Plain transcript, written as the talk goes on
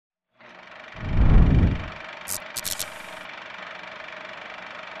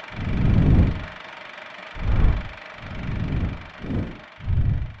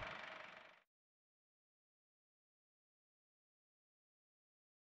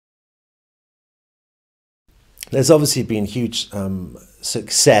There's obviously been huge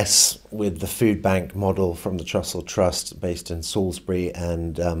success with the food bank model from the Trussell Trust, based in Salisbury,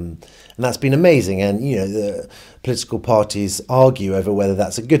 and that's been amazing. And you know, the political parties argue over whether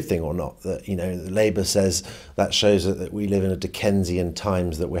that's a good thing or not. That, you know, Labour says that shows that we live in a Dickensian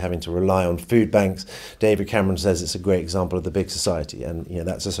times, that we're having to rely on food banks. David Cameron says it's a great example of the big society, and you know,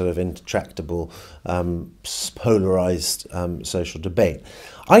 that's a sort of intractable, polarised social debate.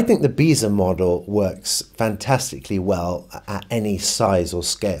 I think the Beazer model works fantastically well at any size or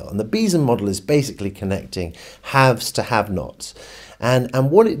scale. And the Beazer model is basically connecting haves to have-nots.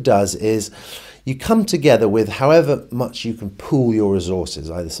 And what it does is you come together with however much you can pool your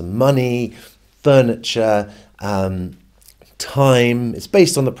resources, either some money, furniture, time. It's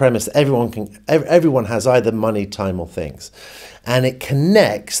based on the premise that everyone has either money, time, or things. And it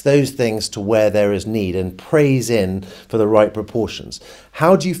connects those things to where there is need and prays in for the right proportions.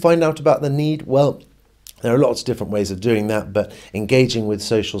 How do you find out about the need? Well, there are lots of different ways of doing that, but engaging with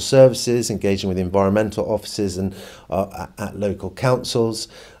social services, engaging with environmental offices and at local councils,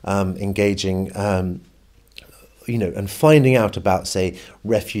 engaging you know, and finding out about, say,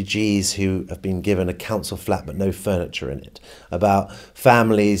 refugees who have been given a council flat but no furniture in it, about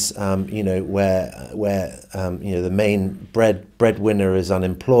families, you know, where you know, the main breadwinner is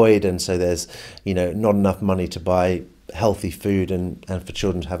unemployed, and so there's, you know, not enough money to buy healthy food and for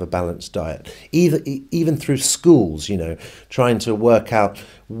children to have a balanced diet. Even through schools, you know, trying to work out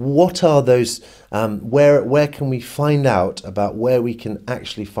what are those, where can we find out about where we can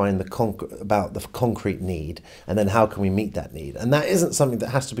actually find the concrete need, and then how can we meet that need. And that isn't something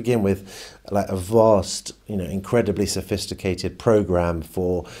that has to begin with like a vast, you know, incredibly sophisticated program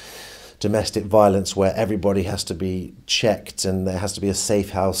for domestic violence where everybody has to be checked and there has to be a safe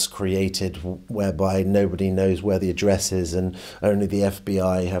house created whereby nobody knows where the address is and only the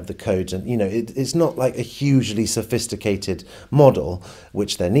FBI have the codes. And, you know, it's not like a hugely sophisticated model,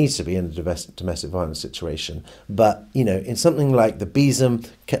 which there needs to be in a domestic violence situation. But, you know, in something like the Beazer,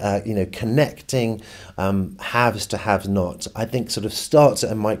 you know, connecting haves to have-nots, I think sort of starts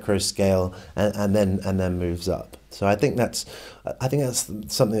at a micro scale and then moves up. So I think that's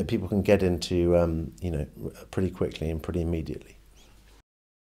something that people can get into, you know, pretty quickly and pretty immediately.